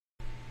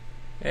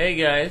Hey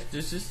guys,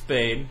 this is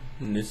Spade,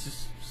 and this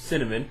is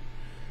Cinnamon.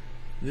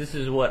 This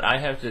is what I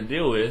have to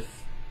deal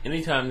with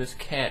anytime this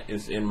cat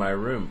is in my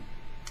room.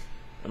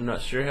 I'm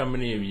not sure how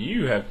many of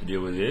you have to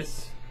deal with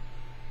this,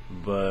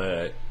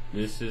 but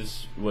this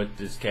is what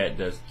this cat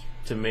does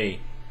to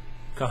me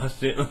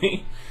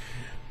constantly.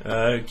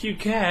 Cute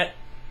cat,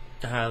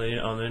 highly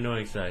on the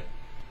annoying side.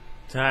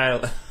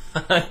 Highly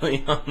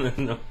on the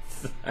annoying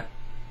side.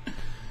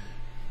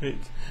 What are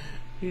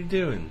you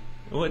doing?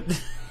 What?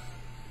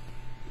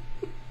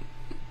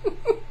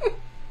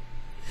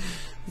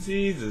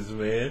 Jesus,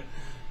 man.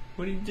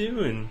 What are you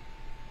doing?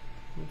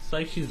 It's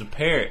like she's a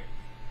parrot.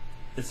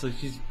 It's like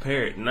she's a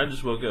parrot, and I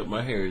just woke up.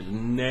 My hair is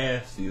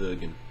nasty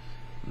looking.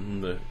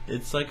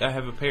 It's like I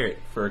have a parrot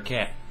for a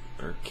cat,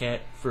 or a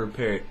cat for a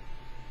parrot.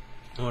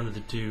 One of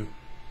the two.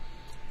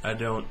 I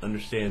don't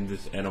understand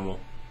this animal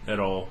at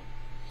all.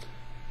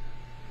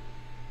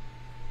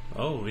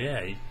 Oh,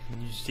 yeah. You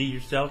see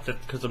yourself?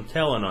 That's because I'm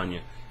telling on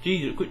you.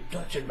 Jesus, quit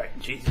touching me.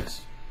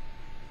 Jesus.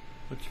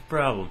 What's your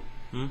problem?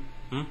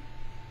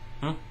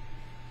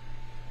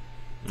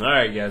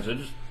 Alright guys, so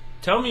just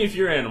tell me if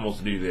your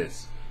animals do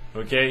this,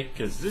 okay?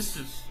 Because this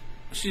is,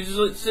 she's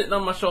sitting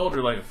on my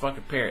shoulder like a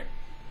fucking parrot.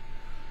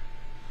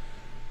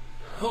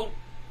 Oh.